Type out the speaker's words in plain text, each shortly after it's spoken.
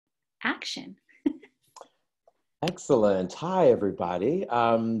action. Excellent. Hi, everybody.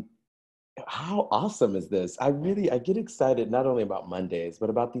 How awesome is this? I get excited not only about Mondays, but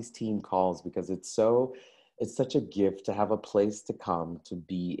about these team calls because it's such a gift to have a place to come to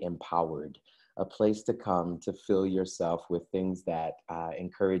be empowered, a place to come to fill yourself with things that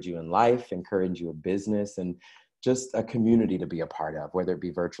encourage you in life, encourage you in business, and just a community to be a part of, whether it be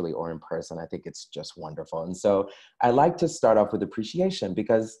virtually or in person. I think it's just wonderful. And so I like to start off with appreciation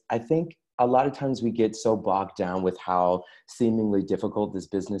because I think a lot of times we get so bogged down with how seemingly difficult this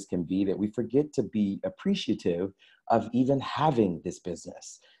business can be that we forget to be appreciative of even having this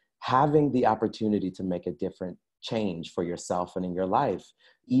business, having the opportunity to make a different change for yourself and in your life,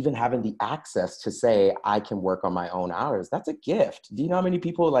 even having the access to say, I can work on my own hours. That's a gift. Do you know how many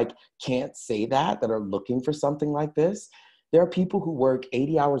people can't say that are looking for something like this? There are people who work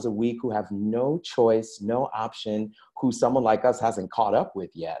 80 hours a week who have no choice, no option, who someone like us hasn't caught up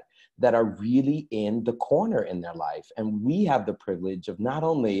with yet, that are really in the corner in their life. And we have the privilege of not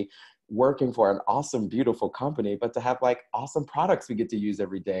only working for an awesome, beautiful company, but to have awesome products we get to use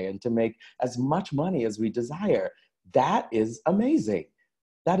every day and to make as much money as we desire. That is amazing.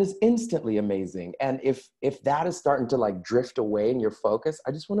 That is instantly amazing. And if that is starting to drift away in your focus,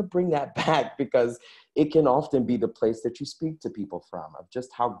 I just want to bring that back because it can often be the place that you speak to people from, of just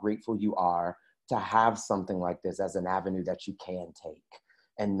how grateful you are to have something like this as an avenue that you can take,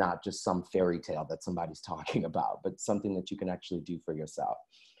 and not just some fairy tale that somebody's talking about, but something that you can actually do for yourself.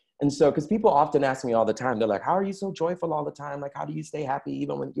 And so, because people often ask me all the time, they're like, how are you so joyful all the time? Like, how do you stay happy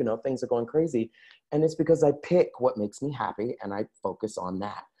even when, things are going crazy? And it's because I pick what makes me happy and I focus on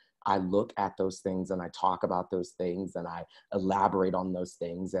that. I look at those things and I talk about those things and I elaborate on those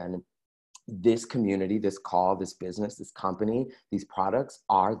things. And this community, this call, this business, this company, these products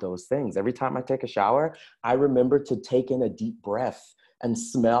are those things. Every time I take a shower, I remember to take in a deep breath and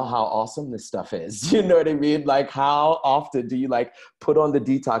smell how awesome this stuff is. You know what I mean? How often do you put on the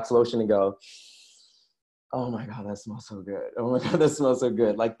detox lotion and go, oh my God, that smells so good. Oh my God, that smells so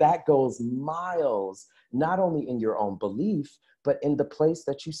good. That goes miles, not only in your own belief, but in the place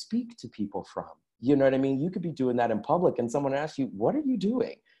that you speak to people from. You know what I mean? You could be doing that in public and someone asks you, what are you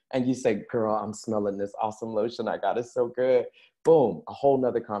doing? And you say, girl, I'm smelling this awesome lotion I got. It's so good. Boom, a whole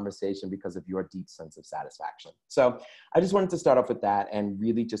nother conversation because of your deep sense of satisfaction. So I just wanted to start off with that and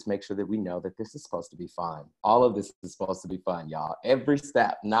really just make sure that we know that this is supposed to be fun. All of this is supposed to be fun, y'all. Every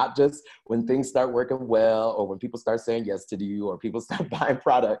step, not just when things start working well or when people start saying yes to you or people start buying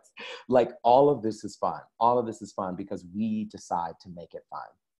products. All of this is fun. All of this is fun because we decide to make it fun.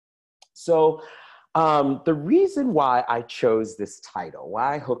 So the reason why I chose this title,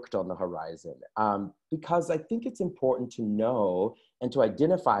 why I hooked on the horizon, because I think it's important to know and to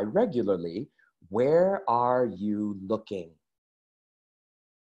identify regularly, where are you looking?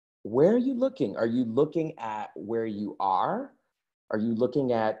 Where are you looking? Are you looking at where you are? Are you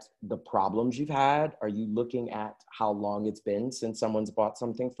looking at the problems you've had? Are you looking at how long it's been since someone's bought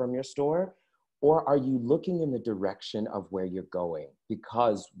something from your store? Or are you looking in the direction of where you're going?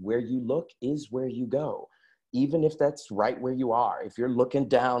 Because where you look is where you go. Even if that's right where you are, if you're looking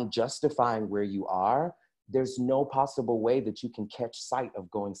down, justifying where you are, there's no possible way that you can catch sight of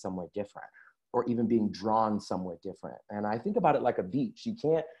going somewhere different or even being drawn somewhere different. And I think about it like a beach. You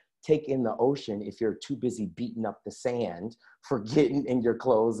can't take in the ocean if you're too busy beating up the sand, forgetting in your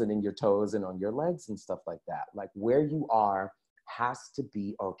clothes and in your toes and on your legs and stuff like that. Where you are has to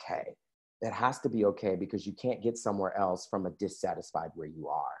be okay. It has to be okay because you can't get somewhere else from a dissatisfied where you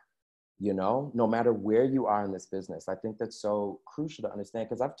are. No matter where you are in this business. I think that's so crucial to understand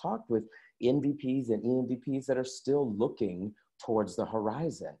because I've talked with NVPs and ENVPs that are still looking towards the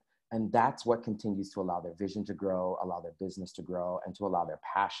horizon. And that's what continues to allow their vision to grow, allow their business to grow, and to allow their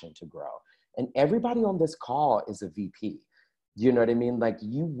passion to grow. And everybody on this call is a VP. You know what I mean?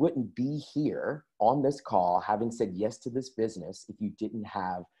 You wouldn't be here on this call having said yes to this business if you didn't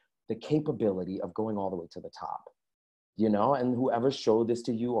have the capability of going all the way to the top, and whoever showed this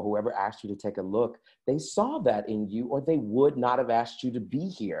to you or whoever asked you to take a look, they saw that in you or they would not have asked you to be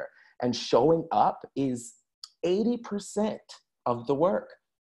here. And showing up is 80% of the work.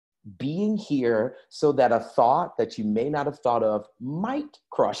 Being here so that a thought that you may not have thought of might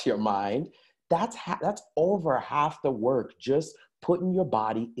cross your mind, that's over half the work, just putting your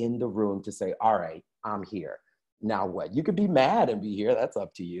body in the room to say, all right, I'm here. Now what? You could be mad and be here, that's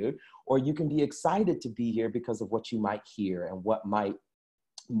up to you. Or you can be excited to be here because of what you might hear and what might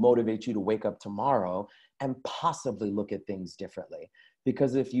motivate you to wake up tomorrow and possibly look at things differently.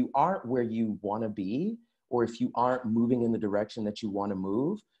 Because if you aren't where you want to be, or if you aren't moving in the direction that you want to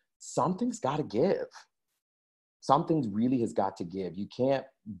move, something's got to give. Something really has got to give. You can't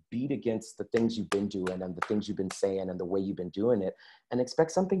beat against the things you've been doing and the things you've been saying and the way you've been doing it and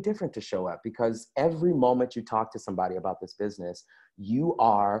expect something different to show up, because every moment you talk to somebody about this business, you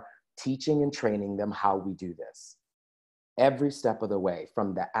are teaching and training them how we do this. Every step of the way,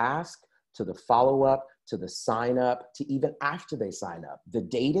 from the ask to the follow-up to the sign up to even after they sign up. The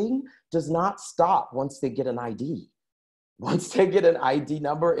dating does not stop once they get an ID. Once they get an ID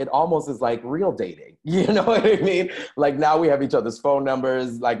number, it almost is like real dating. You know what I mean? Like now we have each other's phone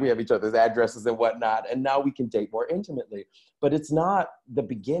numbers, like we have each other's addresses and whatnot, and now we can date more intimately. But it's not the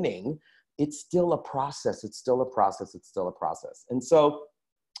beginning. It's still a process. It's still a process. It's still a process. And so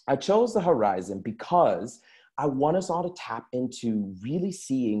I chose the horizon because I want us all to tap into really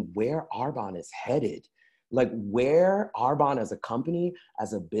seeing where Arbonne is headed. Like where Arbonne as a company,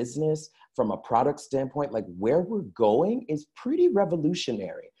 as a business, from a product standpoint, like where we're going is pretty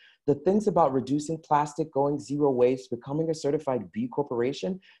revolutionary. The things about reducing plastic, going zero waste, becoming a certified B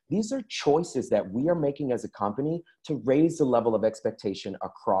Corporation, these are choices that we are making as a company to raise the level of expectation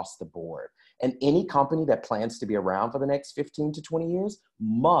across the board. And any company that plans to be around for the next 15 to 20 years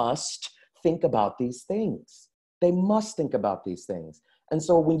must think about these things. They must think about these things. And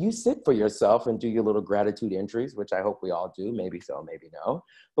so when you sit for yourself and do your little gratitude entries, which I hope we all do, maybe so, maybe no,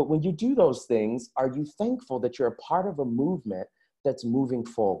 but when you do those things, are you thankful that you're a part of a movement that's moving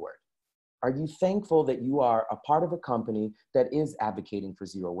forward? Are you thankful that you are a part of a company that is advocating for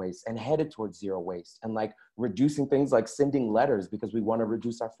zero waste and headed towards zero waste and like reducing things like sending letters because we want to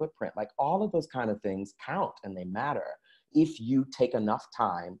reduce our footprint? Like all of those kind of things count and they matter if you take enough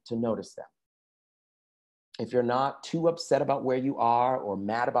time to notice them. If you're not too upset about where you are or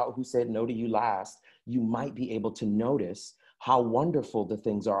mad about who said no to you last, you might be able to notice how wonderful the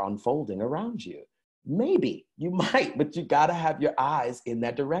things are unfolding around you. Maybe you might, but you gotta have your eyes in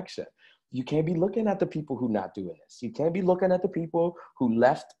that direction. You can't be looking at the people who are not doing this. You can't be looking at the people who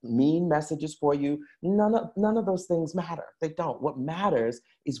left mean messages for you. None of those things matter. They don't. What matters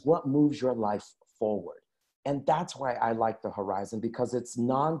is what moves your life forward. And that's why I like the horizon, because it's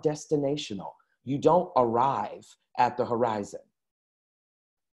non-destinational. You don't arrive at the horizon.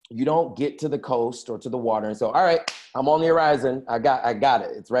 You don't get to the coast or to the water and say, all right, I'm on the horizon. I got it.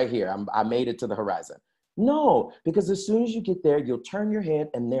 It's right here. I made it to the horizon. No, because as soon as you get there, you'll turn your head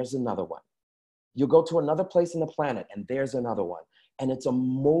and there's another one. You'll go to another place in the planet and there's another one. And it's a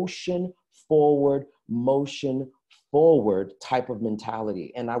motion forward type of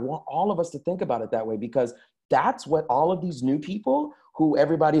mentality. And I want all of us to think about it that way, because that's what all of these new people who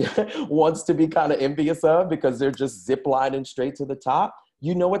everybody wants to be kind of envious of because they're just ziplining straight to the top,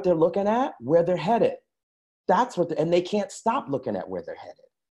 you know what they're looking at? Where they're headed. That's what, and they can't stop looking at where they're headed.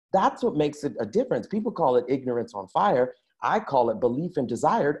 That's what makes it a difference. People call it ignorance on fire. I call it belief and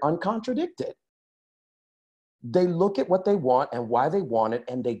desire uncontradicted. They look at what they want and why they want it,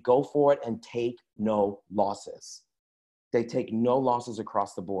 and they go for it and take no losses. They take no losses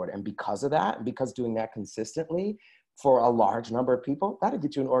across the board. And because of that, and because doing that consistently for a large number of people, that'll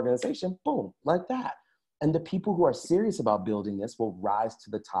get you an organization, boom, like that. And the people who are serious about building this will rise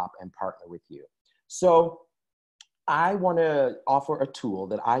to the top and partner with you. So I want to offer a tool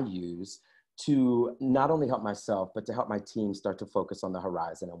that I use to not only help myself, but to help my team start to focus on the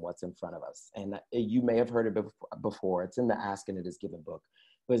horizon and what's in front of us. And you may have heard it before. It's in the Ask and It Is Given book,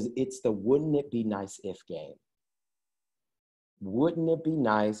 but it's the wouldn't it be nice if game. Wouldn't it be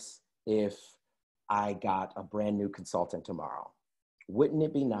nice if I got a brand new consultant tomorrow? Wouldn't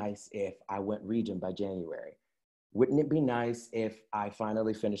it be nice if I went region by January? Wouldn't it be nice if I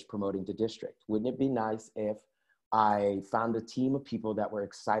finally finished promoting to district? Wouldn't it be nice if I found a team of people that were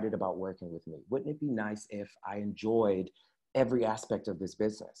excited about working with me? Wouldn't it be nice if I enjoyed every aspect of this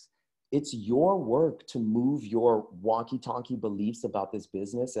business? It's your work to move your wonky-tonky beliefs about this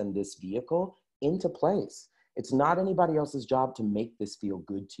business and this vehicle into place. It's not anybody else's job to make this feel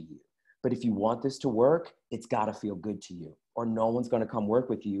good to you. But if you want this to work, it's gotta feel good to you, or no one's gonna come work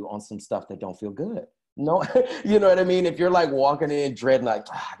with you on some stuff that don't feel good. No, you know what I mean? If you're like walking in dreading like,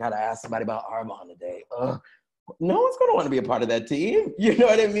 I gotta ask somebody about Arbonne today. No one's gonna wanna be a part of that team. You know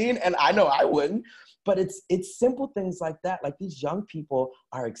what I mean? And I know I wouldn't, but it's simple things like that. Like these young people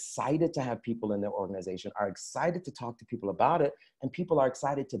are excited to have people in their organization, are excited to talk to people about it, and people are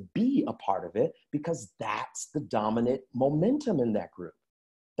excited to be a part of it because that's the dominant momentum in that group.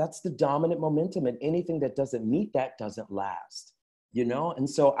 That's the dominant momentum, and anything that doesn't meet that doesn't last, you know? And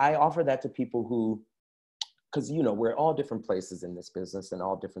so I offer that to people who, because, you know, we're all different places in this business and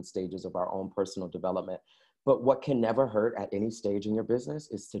all different stages of our own personal development. But what can never hurt at any stage in your business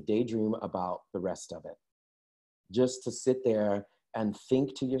is to daydream about the rest of it. Just to sit there and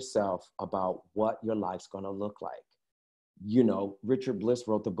think to yourself about what your life's going to look like. You know, Richard Bliss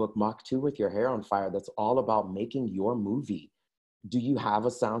wrote the book Mach 2 with Your Hair on Fire. That's all about making your movie. Do you have a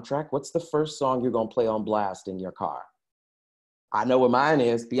soundtrack? What's the first song you're going to play on blast in your car? I know what mine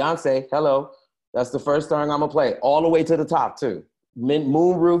is. Beyonce, Hello. That's the first song I'm going to play, all the way to the top, too. Moon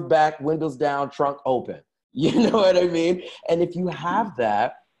roof back, windows down, trunk open. You know what I mean? And if you have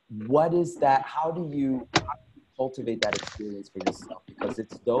that, what is that? How do you cultivate that experience for yourself? Because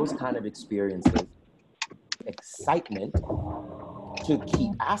it's those kind of experiences, excitement to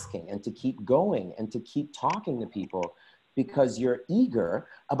keep asking and to keep going and to keep talking to people, because you're eager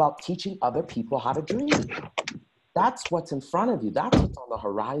about teaching other people how to dream. That's what's in front of you. That's what's on the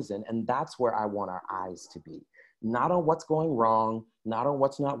horizon. And that's where I want our eyes to be. Not on what's going wrong, not on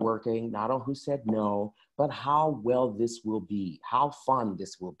what's not working, not on who said no, but how well this will be, how fun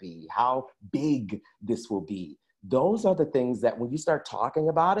this will be, how big this will be. Those are the things that when you start talking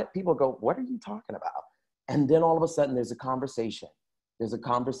about it, people go, what are you talking about? And then all of a sudden there's a conversation. There's a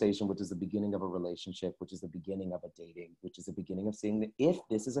conversation, which is the beginning of a relationship, which is the beginning of a dating, which is the beginning of seeing if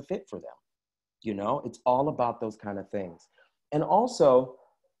this is a fit for them. You know, it's all about those kind of things. And also,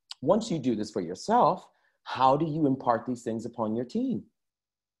 once you do this for yourself, how do you impart these things upon your team?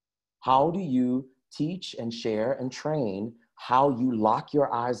 How do you teach and share and train how you lock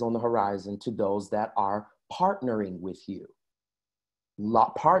your eyes on the horizon to those that are partnering with you?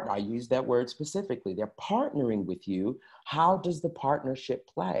 I use that word specifically. They're partnering with you. How does the partnership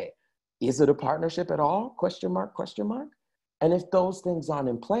play? Is it a partnership at all? Question mark, question mark. And if those things aren't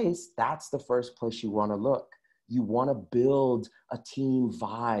in place, that's the first place you want to look. You want to build a team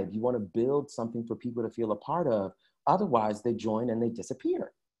vibe. You want to build something for people to feel a part of. Otherwise, they join and they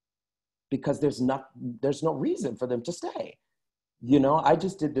disappear because there's no reason for them to stay. You know, I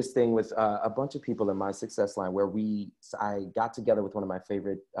just did this thing with a bunch of people in my success line where I got together with one of my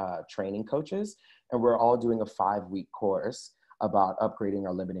favorite training coaches, and we're all doing a 5-week course about upgrading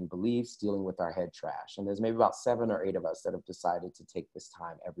our limiting beliefs, dealing with our head trash. And there's maybe about 7 or 8 of us that have decided to take this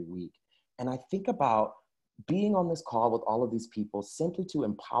time every week. And I think about being on this call with all of these people simply to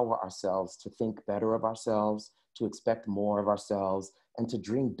empower ourselves to think better of ourselves, to expect more of ourselves, and to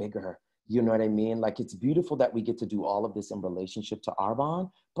dream bigger. You know what I mean? Like, it's beautiful that we get to do all of this in relationship to Arbonne,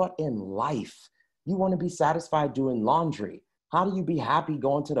 but in life, you want to be satisfied doing laundry. How do you be happy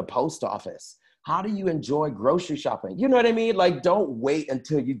going to the post office? How do you enjoy grocery shopping? You know what I mean? Like, don't wait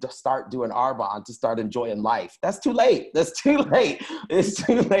until you start doing Arbonne to start enjoying life. That's too late. That's too late. It's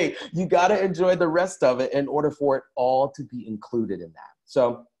too late. You got to enjoy the rest of it in order for it all to be included in that.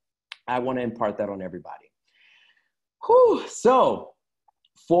 So I want to impart that on everybody. Whew. So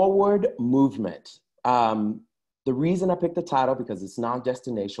forward movement. The reason I picked the title, because it's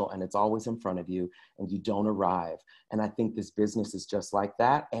non-destinational and it's always in front of you and you don't arrive. And I think this business is just like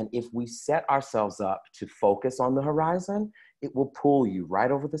that. And if we set ourselves up to focus on the horizon, it will pull you right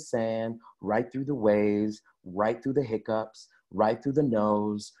over the sand, right through the waves, right through the hiccups, right through the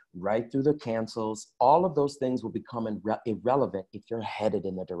no's, right through the cancels. All of those things will become irrelevant if you're headed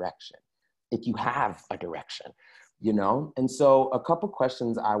in a direction, if you have a direction, you know? And so a couple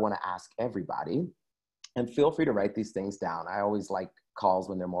questions I want to ask everybody. And feel free to write these things down. I always like calls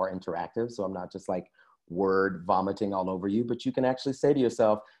when they're more interactive, so I'm not just like word vomiting all over you, but you can actually say to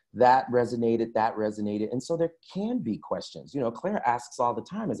yourself, that resonated, that resonated. And so there can be questions. You know, Claire asks all the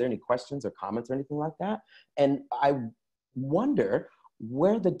time, is there any questions or comments or anything like that? And I wonder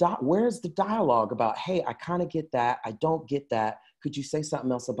where's the dialogue about, hey, I kind of get that, I don't get that. Could you say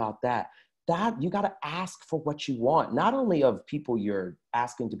something else about that? That you got to ask for what you want, not only of people you're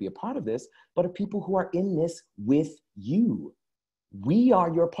asking to be a part of this, but of people who are in this with you. We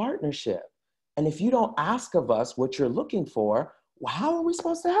are your partnership. And if you don't ask of us what you're looking for, well, how are we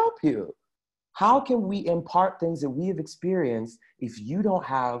supposed to help you? How can we impart things that we have experienced if you don't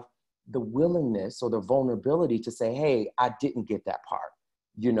have the willingness or the vulnerability to say, hey, I didn't get that part?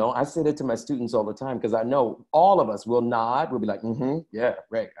 You know, I say that to my students all the time because I know all of us will nod. We'll be like, yeah,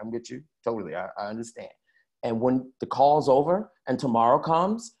 right, I'm with you. Totally, I understand. And when the call's over and tomorrow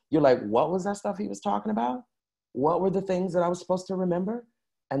comes, you're like, what was that stuff he was talking about? What were the things that I was supposed to remember?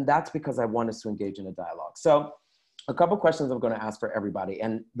 And that's because I want us to engage in a dialogue. So a couple questions I'm going to ask for everybody.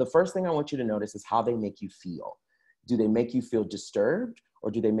 And the first thing I want you to notice is how they make you feel. Do they make you feel disturbed or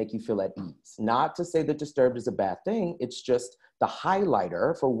do they make you feel at ease? Not to say that disturbed is a bad thing. It's just the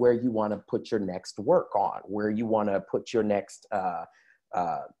highlighter for where you want to put your next work on, where you want to put your next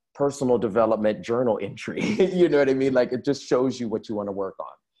personal development journal entry. You know what I mean? Like, it just shows you what you want to work on.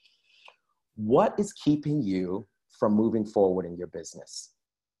 What is keeping you from moving forward in your business?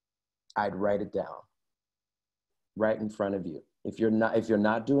 I'd write it down right in front of you. if you're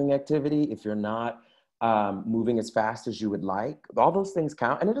not doing activity, if you're not moving as fast as you would like, all those things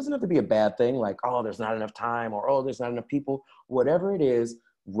count. And it doesn't have to be a bad thing like, oh, there's not enough time, or, oh, there's not enough people. Whatever it is,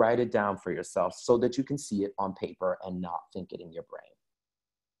 write it down for yourself so that you can see it on paper and not think it in your brain.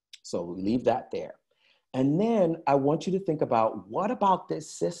 So we leave that there. And then I want you to think about, what about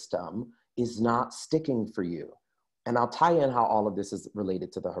this system is not sticking for you? And I'll tie in how all of this is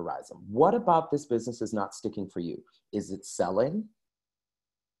related to the horizon. What about this business is not sticking for you? Is it selling?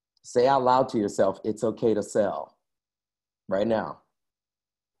 Say out loud to yourself, it's okay to sell right now.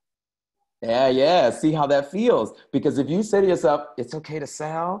 Yeah. See how that feels. Because if you say to yourself, it's okay to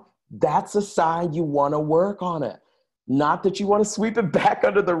sell, that's a sign you want to work on it. Not that you want to sweep it back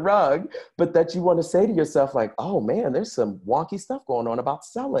under the rug, but that you want to say to yourself like, oh man, there's some wonky stuff going on about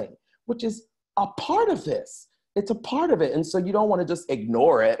selling, which is a part of this. It's a part of it. And so you don't want to just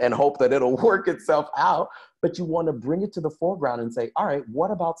ignore it and hope that it'll work itself out, but you want to bring it to the foreground and say, all right,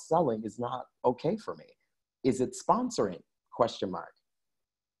 what about selling is not okay for me? Is it sponsoring? Question mark.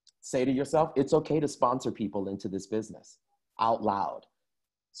 Say to yourself, it's okay to sponsor people into this business out loud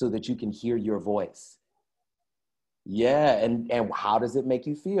so that you can hear your voice. Yeah, and how does it make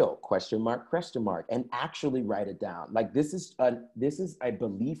you feel? Question mark, and actually write it down. Like this is a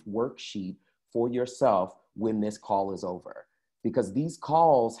belief worksheet for yourself when this call is over, because these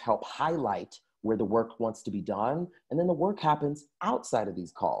calls help highlight where the work wants to be done, and then the work happens outside of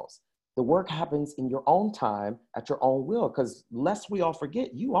these calls. The work happens in your own time at your own will, because lest we all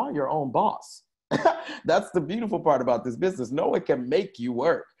forget, you are your own boss. That's the beautiful part about this business. No one can make you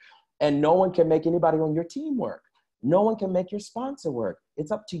work, and no one can make anybody on your team work. No one can make your sponsor work.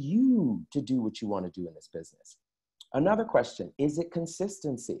 It's up to you to do what you want to do in this business. Another question, is it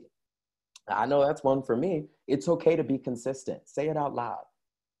consistency? I know that's one for me. It's okay to be consistent. Say it out loud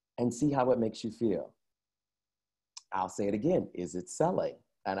and see how it makes you feel. I'll say it again. Is it selling?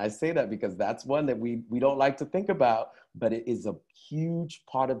 And I say that because that's one that we don't like to think about, but it is a huge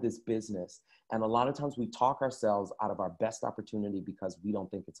part of this business. And a lot of times we talk ourselves out of our best opportunity because we don't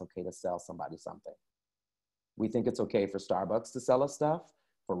think it's okay to sell somebody something. We think it's okay for Starbucks to sell us stuff,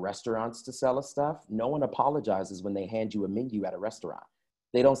 for restaurants to sell us stuff. No one apologizes when they hand you a menu at a restaurant.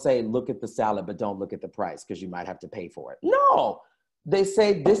 They don't say, look at the salad, but don't look at the price because you might have to pay for it. No, they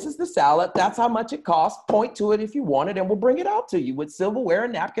say, this is the salad. That's how much it costs. Point to it if you want it, and we'll bring it out to you with silverware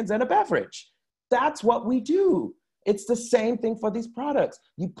and napkins and a beverage. That's what we do. It's the same thing for these products.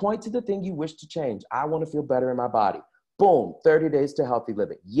 You point to the thing you wish to change. I want to feel better in my body. Boom, 30 days to healthy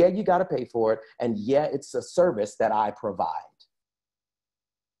living. Yeah, you got to pay for it. And yeah, it's a service that I provide.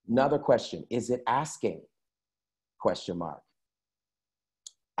 Another question, is it asking? Question mark.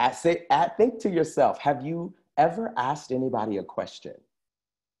 Think to yourself, have you ever asked anybody a question?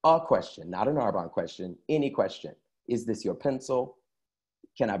 A question, not an Arbonne question, any question. Is this your pencil?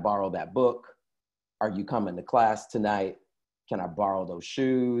 Can I borrow that book? Are you coming to class tonight? Can I borrow those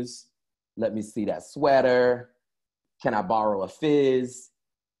shoes? Let me see that sweater. Can I borrow a fizz?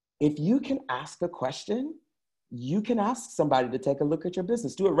 If you can ask a question, you can ask somebody to take a look at your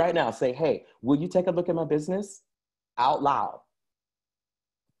business. Do it right now. Say, hey, will you take a look at my business? Out loud.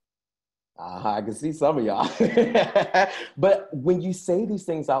 I can see some of y'all. But when you say these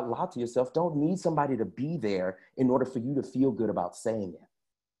things out loud to yourself, don't need somebody to be there in order for you to feel good about saying it.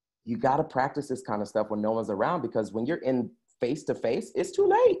 You got to practice this kind of stuff when no one's around, because when you're in face-to-face, it's too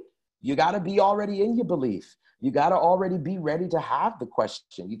late. You got to be already in your belief. You got to already be ready to have the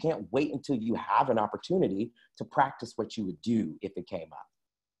question. You can't wait until you have an opportunity to practice what you would do if it came up.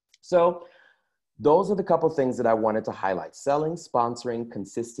 So those are the couple things that I wanted to highlight: selling, sponsoring,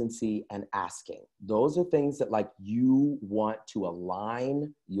 consistency, and asking. Those are things that like you want to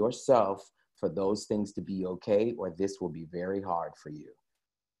align yourself for those things to be okay, or this will be very hard for you.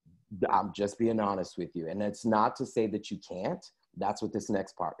 I'm just being honest with you. And it's not to say that you can't. That's what this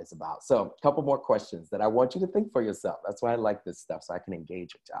next part is about. So a couple more questions that I want you to think for yourself. That's why I like this stuff, so I can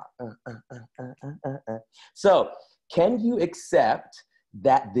engage with y'all. So can you accept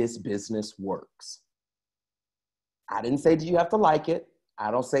that this business works? I didn't say that you have to like it. I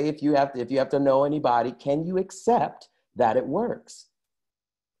don't say if you have to know anybody. Can you accept that it works?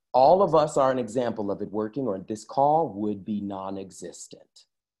 All of us are an example of it working, or this call would be non-existent.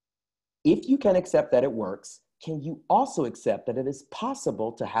 If you can accept that it works, can you also accept that it is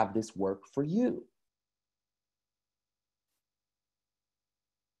possible to have this work for you?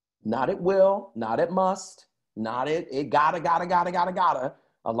 Not it will, not it must, not it gotta.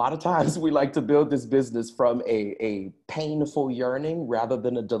 A lot of times we like to build this business from a painful yearning rather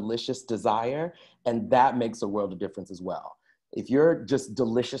than a delicious desire. And that makes a world of difference as well. If you're just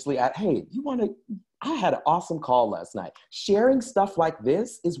deliciously hey, you want to I had an awesome call last night. Sharing stuff like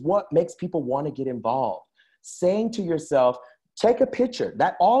this is what makes people want to get involved. Saying to yourself, take a picture.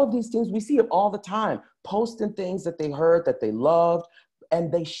 That all of these things, we see it all the time, posting things that they heard, that they loved, and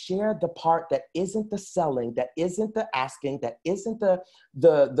they share the part that isn't the selling, that isn't the asking, that isn't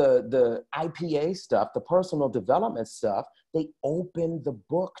the IPA stuff, the personal development stuff. They open the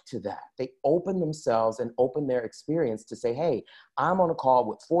book to that. They open themselves and open their experience to say, hey, I'm on a call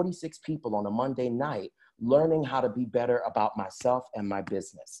with 46 people on a Monday night, learning how to be better about myself and my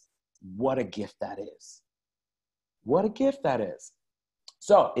business. What a gift that is. What a gift that is.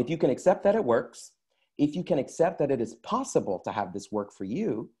 So if you can accept that it works, if you can accept that it is possible to have this work for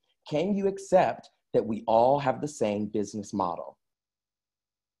you, can you accept that we all have the same business model?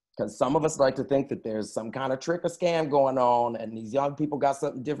 Because some of us like to think that there's some kind of trick or scam going on and these young people got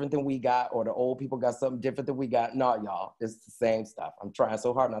something different than we got, or the old people got something different than we got. No, y'all, it's the same stuff. I'm trying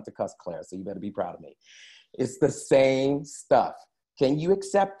so hard not to cuss, Claire, so you better be proud of me. It's the same stuff. Can you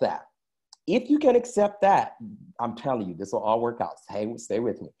accept that? If you can accept that, I'm telling you, this will all work out. Hey, stay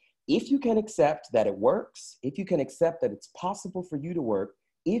with me. If you can accept that it works, if you can accept that it's possible for you to work,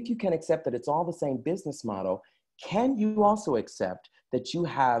 if you can accept that it's all the same business model, can you also accept that you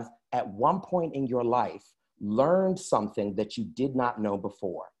have at one point in your life learned something that you did not know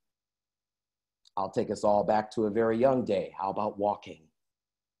before? I'll take us all back to a very young day. How about walking?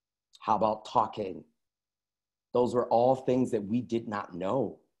 How about talking? Those were all things that we did not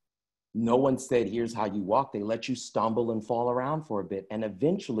know. No one said, here's how you walk. They let you stumble and fall around for a bit. And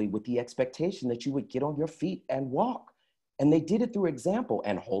eventually with the expectation that you would get on your feet and walk. And they did it through example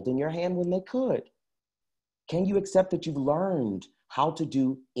and holding your hand when they could. Can you accept that you've learned how to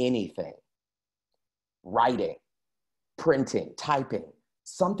do anything? Writing, printing, typing,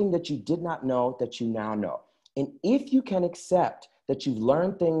 something that you did not know that you now know. And if you can accept that you've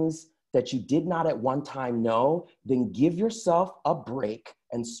learned things that you did not at one time know, then give yourself a break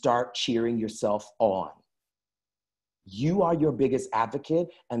and start cheering yourself on. You are your biggest advocate,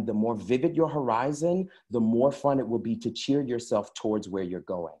 and the more vivid your horizon, the more fun it will be to cheer yourself towards where you're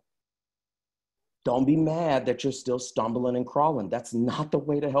going. Don't be mad that you're still stumbling and crawling. That's not the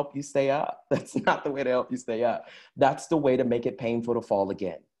way to help you stay up. That's not the way to help you stay up. That's the way to make it painful to fall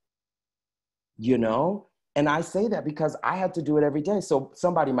again. You know? And I say that because I had to do it every day. So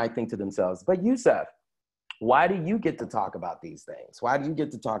somebody might think to themselves, but Yusef, why do you get to talk about these things? Why do you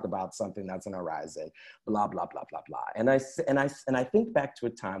get to talk about something that's on the horizon? Blah, blah, blah, blah, blah. And I think back to a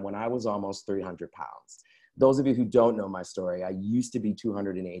time when I was almost 300 pounds. Those of you who don't know my story, I used to be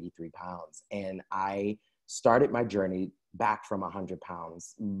 283 pounds. And I started my journey back from 100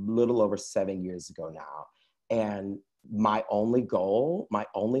 pounds, a little over 7 years ago now. And my only goal, my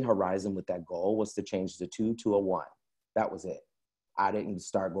only horizon with that goal was to change the 2 to a 1. That was it. I didn't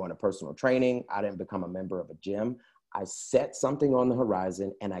start going to personal training. I didn't become a member of a gym. I set something on the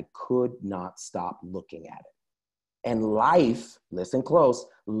horizon and I could not stop looking at it. And life, listen close,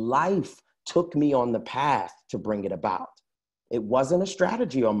 life took me on the path to bring it about. It wasn't a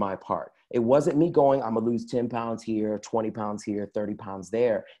strategy on my part. It wasn't me going, I'm gonna lose 10 pounds here, 20 pounds here, 30 pounds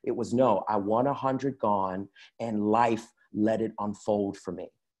there. It was no, I want 100 gone and life let it unfold for me.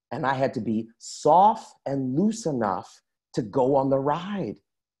 And I had to be soft and loose enough to go on the ride,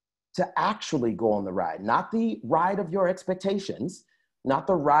 to actually go on the ride, not the ride of your expectations, not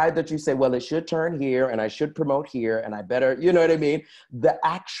the ride that you say, well, it should turn here and I should promote here and I better, you know what I mean? The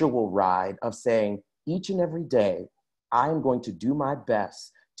actual ride of saying each and every day, I'm going to do my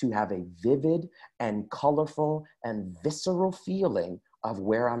best to have a vivid and colorful and visceral feeling of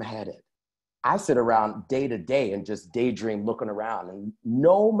where I'm headed. I sit around day to day and just daydream looking around, and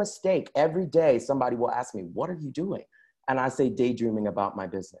no mistake, every day somebody will ask me, what are you doing? And I say daydreaming about my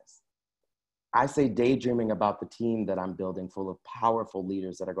business. I say daydreaming about the team that I'm building full of powerful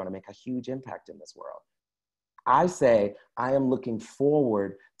leaders that are going to make a huge impact in this world. I say I am looking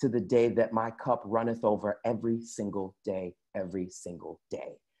forward to the day that my cup runneth over every single day, every single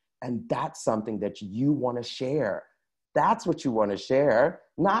day. And that's something that you want to share. That's what you want to share,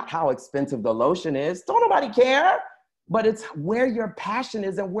 not how expensive the lotion is. Don't nobody care. But it's where your passion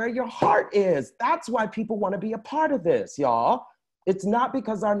is and where your heart is. That's why people want to be a part of this, y'all. It's not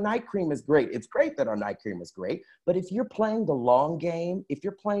because our night cream is great. It's great that our night cream is great. But if you're playing the long game, if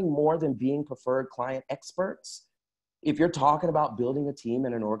you're playing more than being preferred client experts, if you're talking about building a team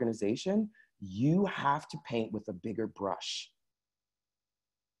and an organization, you have to paint with a bigger brush.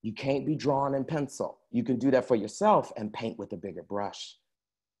 You can't be drawn in pencil. You can do that for yourself and paint with a bigger brush.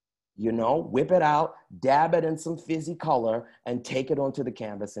 You know, whip it out, dab it in some fizzy color, and take it onto the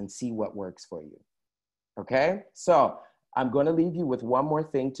canvas and see what works for you. Okay? So I'm going to leave you with one more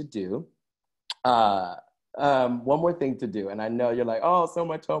thing to do. Uh, one more thing to do, and I know you're like, oh, so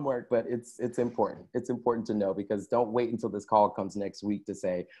much homework, but it's important. It's important to know, because don't wait until this call comes next week to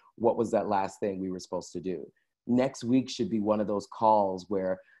say, what was that last thing we were supposed to do? Next week should be one of those calls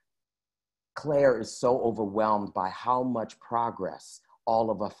where Claire is so overwhelmed by how much progress all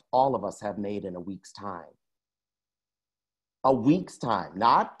of us have made in a week's time. A week's time,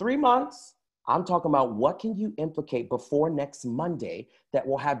 not 3 months. I'm talking about what can you implicate before next Monday that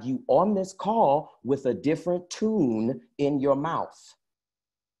will have you on this call with a different tune in your mouth.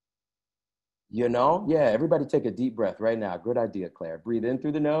 You know? Yeah, everybody take a deep breath right now. Good idea, Claire. Breathe in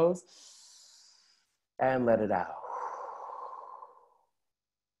through the nose and let it out.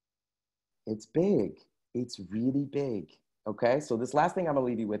 It's big. It's really big. Okay, so this last thing I'm gonna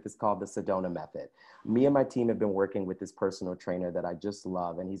leave you with is called the Sedona method. Me and my team have been working with this personal trainer that I just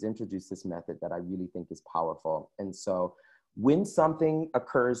love, and he's introduced this method that I really think is powerful. And so when something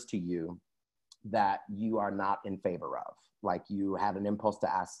occurs to you that you are not in favor of, like you had an impulse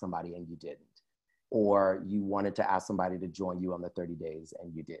to ask somebody and you didn't, or you wanted to ask somebody to join you on the 30 days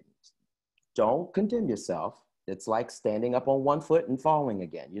and you didn't, don't condemn yourself. It's like standing up on one foot and falling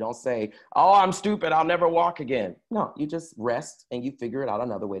again. You don't say, oh, I'm stupid, I'll never walk again. No, you just rest and you figure it out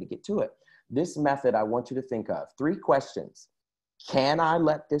another way to get to it. This method, I want you to think of 3 questions. Can I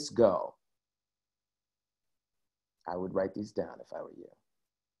let this go? I would write these down if I were you.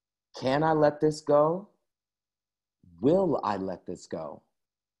 Can I let this go? Will I let this go?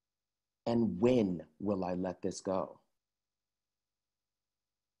 And when will I let this go?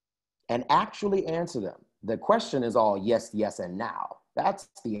 And actually answer them. The question is all yes, yes, and now. That's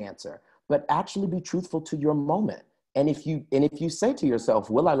the answer. But actually be truthful to your moment. And if you say to yourself,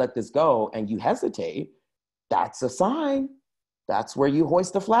 will I let this go? And you hesitate, that's a sign. That's where you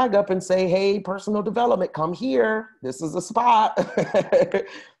hoist the flag up and say, hey, personal development, come here. This is a spot.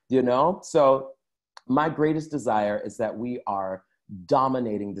 You know? So my greatest desire is that we are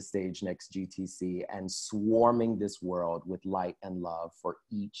dominating the stage next GTC and swarming this world with light and love for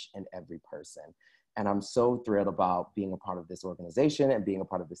each and every person. And I'm so thrilled about being a part of this organization and being a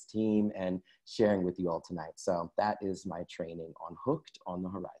part of this team and sharing with you all tonight. So that is my training on Hooked on the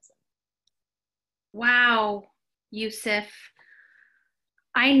Horizon. Wow, Yusef.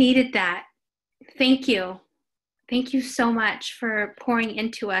 I needed that. Thank you. Thank you so much for pouring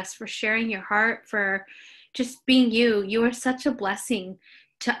into us, for sharing your heart, for just being you. You are such a blessing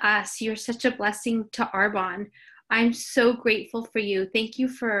to us. You're such a blessing to Arbonne. I'm so grateful for you. Thank you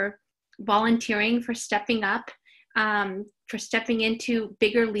for volunteering, for stepping up, for stepping into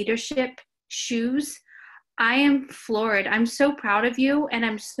bigger leadership shoes. I am floored. I'm so proud of you, and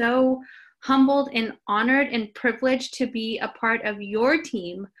I'm so humbled and honored and privileged to be a part of your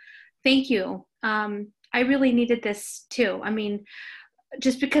team. Thank you. I really needed this too. I mean,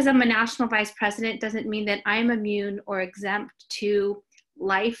 just because I'm a national vice president doesn't mean that I'm immune or exempt to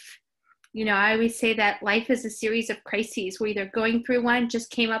life. You know, I always say that life is a series of crises. We're either going through one, just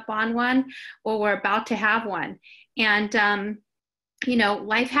came up on one, or we're about to have one. And, you know,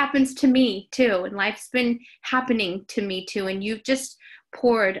 life happens to me too, and life's been happening to me too. And you've just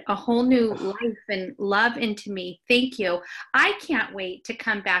poured a whole new life and love into me. Thank you. I can't wait to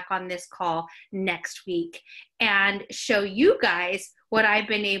come back on this call next week and show you guys what I've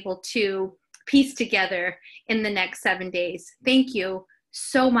been able to piece together in the next 7 days. Thank you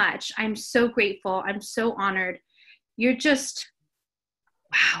so much. I'm so grateful. I'm so honored. You're just,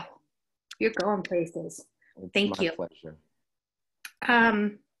 wow, you're going places. Thank you. It's my pleasure.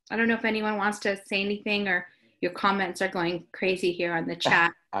 I don't know if anyone wants to say anything, or your comments are going crazy here on the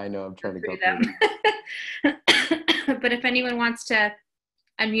chat. I know, I'm trying to go through them. But if anyone wants to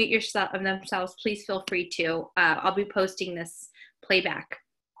unmute themselves, please feel free to. I'll be posting this playback.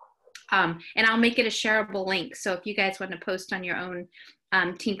 And I'll make it a shareable link. So if you guys want to post on your own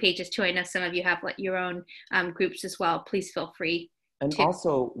team pages too, I know some of you have your own groups as well, please feel free. And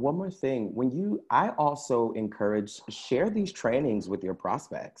also, one more thing, I also encourage, share these trainings with your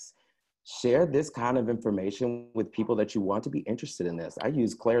prospects. Share this kind of information with people that you want to be interested in this. I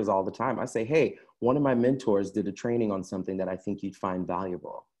use Claire's all the time. I say, hey, one of my mentors did a training on something that I think you'd find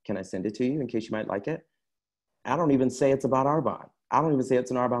valuable. Can I send it to you in case you might like it? I don't even say it's about Arbonne. I don't even say it's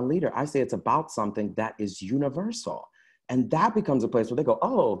an Arbonne leader. I say it's about something that is universal. And that becomes a place where they go,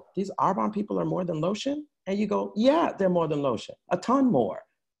 oh, these Arbonne people are more than lotion? And you go, yeah, they're more than lotion. A ton more.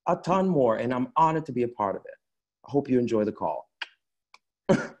 And I'm honored to be a part of it. I hope you enjoy the call.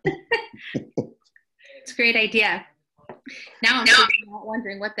 It's a great idea. Now I'm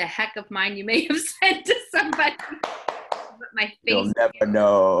wondering what the heck of mine you may have sent to somebody. But my face. You'll never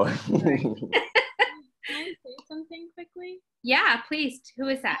know. Can I say something quickly? Yeah, please. Who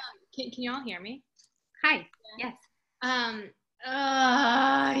is that? Can you all hear me? Hi. Yes.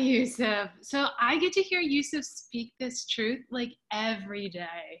 Yusef. So I get to hear Yusef speak this truth like every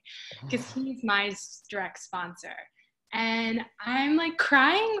day because he's my direct sponsor. And I'm like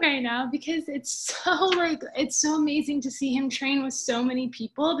crying right now because it's so amazing to see him train with so many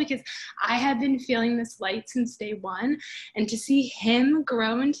people, because I have been feeling this light since day one, and to see him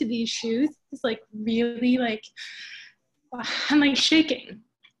grow into these shoes is like really like, I'm like shaking.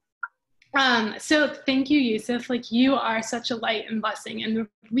 So thank you, Yusef. Like, you are such a light and blessing, and the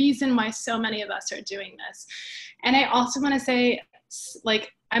reason why so many of us are doing this. And I also want to say,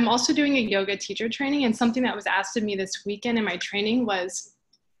 like, I'm also doing a yoga teacher training, and something that was asked of me this weekend in my training was,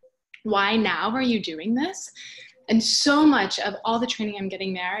 why now are you doing this? And so much of all the training I'm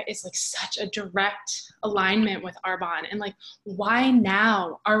getting there is like such a direct alignment with Arbonne, and like, why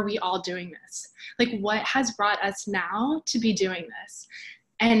now are we all doing this? Like, what has brought us now to be doing this?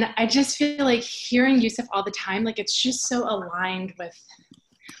 And I just feel like hearing Yusef all the time, like, it's just so aligned with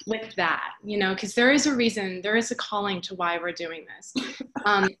that, you know, because there is a reason, there is a calling to why we're doing this.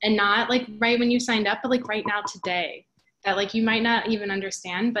 And not like right when you signed up, but like right now today, that like you might not even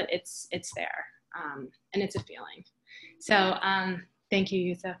understand, but it's there. And it's a feeling. So thank you,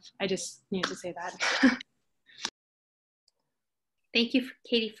 Yusef. I just need to say that. Thank you,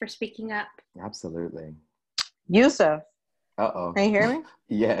 Katie, for speaking up. Absolutely. Yusef. Uh-oh. Can you hear me?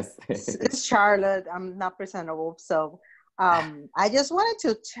 Yes. It's Charlotte. I'm not presentable. So I just wanted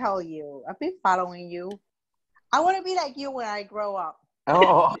to tell you, I've been following you. I want to be like you when I grow up.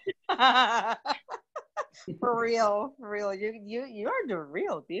 Oh. For real. You are the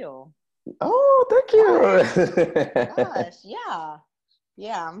real deal. Oh, thank you. Gosh,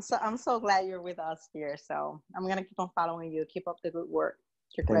 yeah. I'm so glad you're with us here. So I'm gonna keep on following you. Keep up the good work.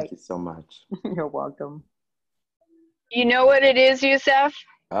 You're great. Thank you so much. You're welcome. You know what it is, Yusef?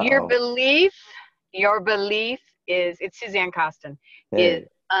 Uh-oh. Your belief is, it's Suzanne Costin, is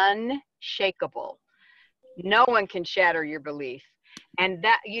unshakable. No one can shatter your belief. And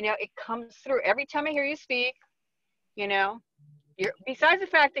that, you know, it comes through every time I hear you speak. You know, besides the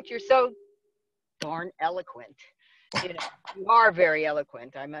fact that you're so darn eloquent, you know, you are very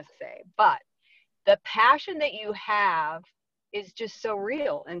eloquent, I must say, but the passion that you have is just so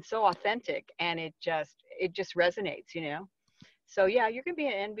real and so authentic, and it just resonates, you know. So yeah, you're gonna be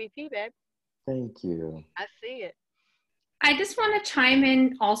an MVP, babe. Thank you. I see it. I just want to chime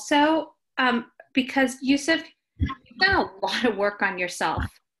in also, because Yusef, you've done a lot of work on yourself,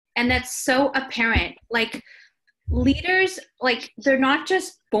 and that's so apparent. Like, leaders, like, they're not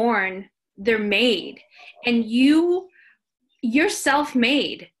just born, they're made, and you're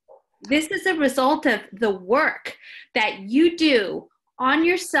self-made. This is a result of the work that you do on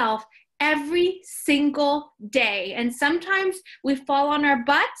yourself every single day. And sometimes we fall on our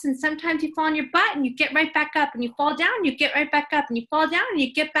butts, and sometimes you fall on your butt and you get right back up, and you fall down, you get right back up, and you fall down and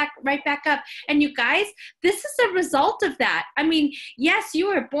you get right back up. And you guys, this is a result of that. I mean, yes, you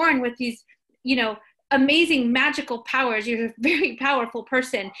were born with these, you know, amazing magical powers. You're a very powerful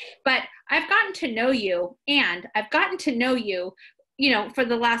person, but I've gotten to know you, and I've gotten to know you, you know, for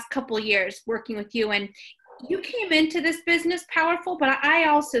the last couple of years working with you, and you came into this business powerful, but I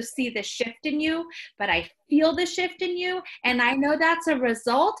also see the shift in you, but I feel the shift in you, and I know that's a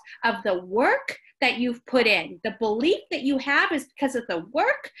result of the work that you've put in. The belief that you have is because of the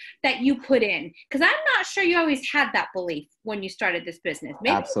work that you put in, because I'm not sure you always had that belief when you started this business.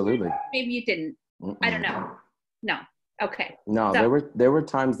 Absolutely. Maybe you didn't. I don't know. No. Okay. No, so there were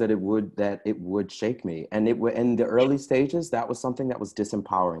times that it would shake me, and in the early stages, that was something that was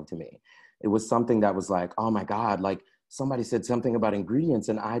disempowering to me. It was something that was like, oh my God, like somebody said something about ingredients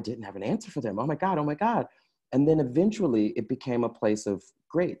and I didn't have an answer for them. Oh my God. And then eventually it became a place of,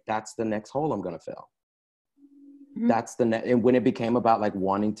 great, that's the next hole I'm going to fill. Mm-hmm. And when it became about like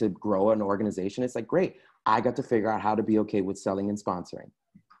wanting to grow an organization, it's like, great, I got to figure out how to be okay with selling and sponsoring.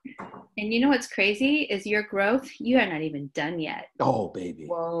 And you know what's crazy is your growth, you are not even done yet. Oh, baby.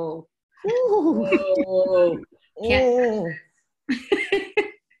 Whoa. Whoa. Can't.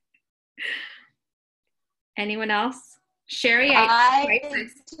 Anyone else? Sherry, I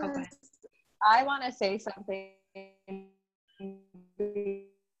want to say something.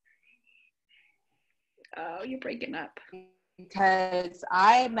 Oh, you're breaking up. Because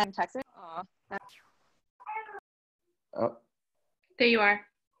I met in Texas. Oh. There you are.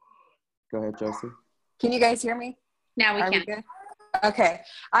 Go ahead, Josie. Can you guys hear me? Now we can. We good? Okay.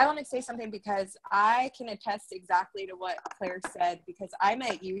 I want to say something because I can attest exactly to what Claire said, because I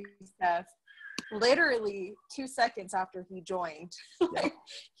met Yusef literally 2 seconds after he joined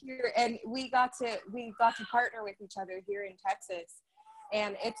here, and we got to partner with each other here in Texas.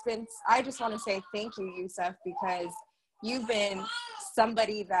 And I just want to say thank you, Yusef, because you've been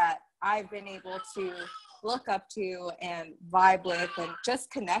somebody that I've been able to look up to and vibe with and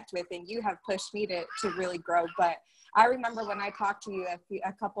just connect with, and you have pushed me to really grow. But I remember when I talked to you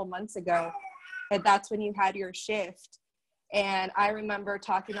a couple months ago, and that's when you had your shift. And I remember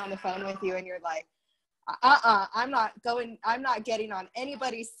talking on the phone with you, and you're like, I'm not getting on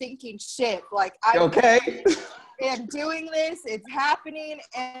anybody's sinking ship. Like, okay. am doing this, it's happening,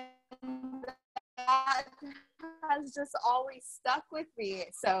 and that has just always stuck with me.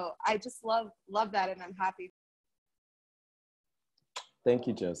 So I just love that, and I'm happy. Thank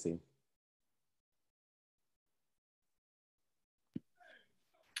you, Josie.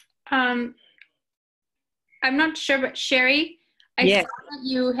 I'm not sure, but Sherry, I Yes. saw that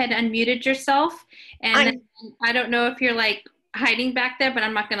you had unmuted yourself, and I don't know if you're like hiding back there, but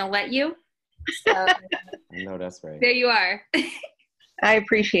I'm not going to let you. So I know that's right. there you are. I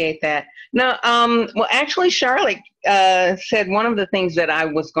appreciate that. No, well, actually, Charlotte said one of the things that I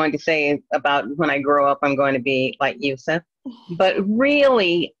was going to say about when I grow up, I'm going to be like Yusef. But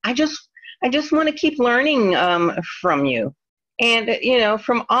really, I just want to keep learning from you, and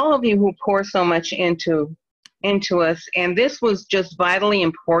from all of you who pour so much into us. And this was just vitally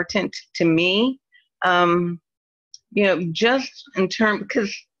important to me. Just in terms,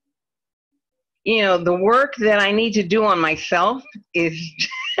 because the work that I need to do on myself is,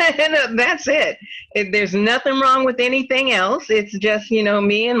 that's it. There's nothing wrong with anything else. It's just,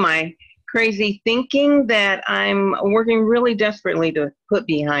 me and my crazy thinking that I'm working really desperately to put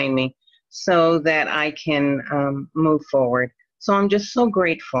behind me so that I can move forward. So I'm just so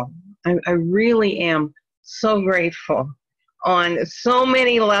grateful. I really am so grateful on so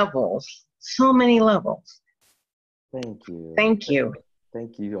many levels, Thank you. Thank you.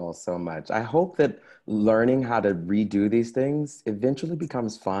 Thank you all so much. I hope that learning how to redo these things eventually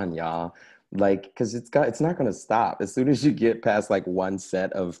becomes fun, y'all. Like, because it's not going to stop. As soon as you get past like one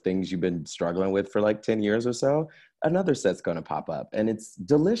set of things you've been struggling with for like 10 years or so, another set's going to pop up, and it's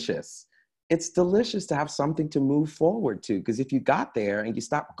delicious. It's delicious to have something to move forward to, because if you got there and you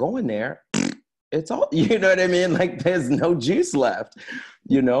stop going there, it's all, you know what I mean? Like, there's no juice left.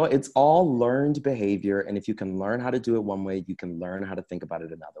 It's all learned behavior. And if you can learn how to do it one way, you can learn how to think about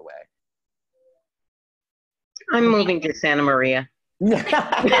it another way. I'm moving to Santa Maria. No,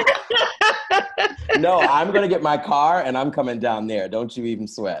 I'm going to get my car and I'm coming down there. Don't you even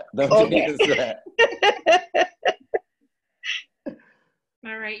sweat. Don't you even sweat.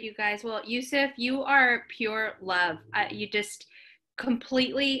 All right, you guys. Well, Yusef, you are pure love. You just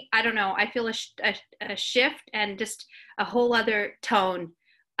completely, I don't know, I feel a shift and just a whole other tone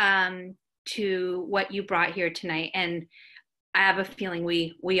to what you brought here tonight. And I have a feeling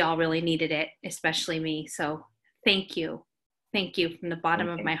we all really needed it, especially me. So thank you. Thank you from the bottom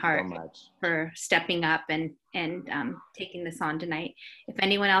of my heart for stepping up and taking this on tonight. If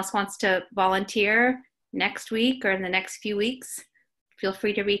anyone else wants to volunteer next week or in the next few weeks, feel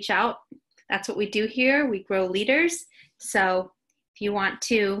free to reach out. That's what we do here. We grow leaders. So if you want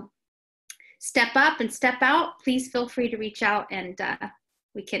to step up and step out, please feel free to reach out, and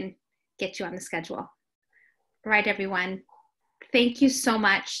we can get you on the schedule. All right, everyone. Thank you so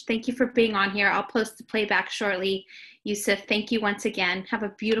much. Thank you for being on here. I'll post the playback shortly. Yusef, thank you once again. Have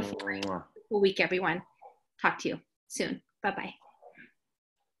a beautiful week, everyone. Talk to you soon. Bye-bye.